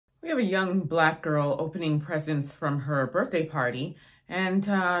We have a young Black girl opening presents from her birthday party, and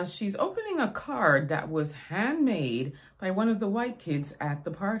she's opening a card that was handmade by one of the white kids at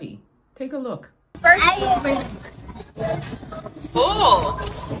the party. Take a look. Birthday. Full.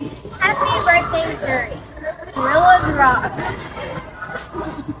 Happy birthday, Surrey. Gorillas rock.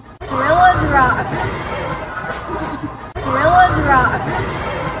 Gorillas rock. Gorillas rock.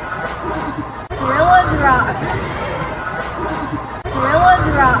 Gorillas rock. Gorillas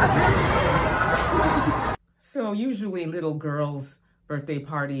rock. So usually little girls' birthday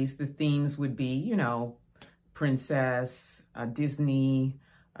parties, the themes would be, princess, Disney,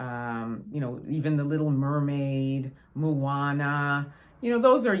 even the Little Mermaid, Moana.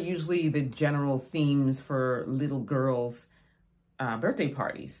 Those are usually the general themes for little girls' birthday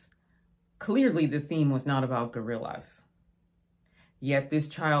parties. Clearly, the theme was not about gorillas. Yet this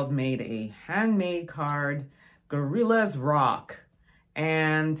child made a handmade card, Gorillas Rock.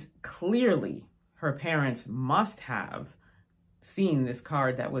 And clearly, her parents must have seen this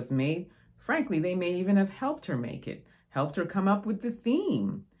card that was made. Frankly, they may even have helped her make it, helped her come up with the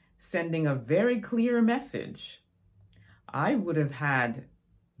theme, sending a very clear message. I would have had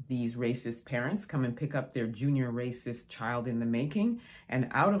these racist parents come and pick up their junior racist child in the making, and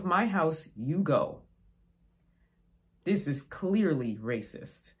out of my house you go. This is clearly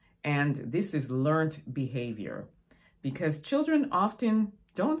racist, and this is learned behavior, because children often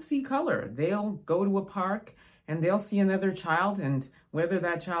don't see color. They'll go to a park and they'll see another child, and whether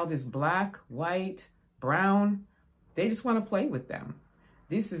that child is black, white, brown, they just want to play with them.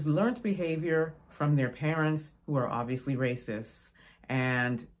 This is learned behavior from their parents, who are obviously racist,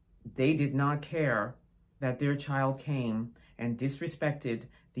 and they did not care that their child came and disrespected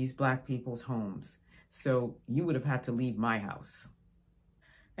these Black people's homes. So you would have had to leave my house.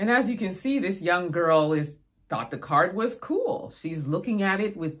 And as you can see, this young girl thought the card was cool. She's looking at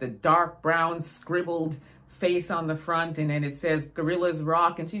it with the dark brown scribbled face on the front, and then it says Gorillas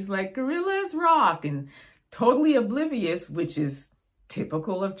Rock, and she's like, Gorillas Rock, and totally oblivious, which is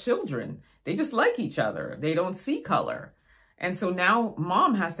typical of children. They just like each other. They don't see color. And so now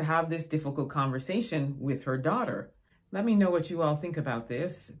mom has to have this difficult conversation with her daughter. Let me know what you all think about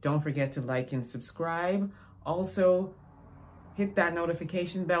this. Don't forget to like and subscribe. Also, hit that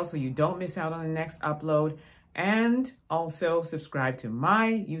notification bell so you don't miss out on the next upload. And also subscribe to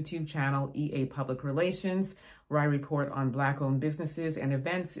my YouTube channel, EA Public Relations, where I report on Black-owned businesses and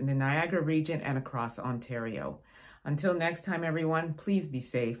events in the Niagara region and across Ontario. Until next time, everyone, please be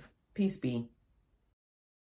safe. Peace be.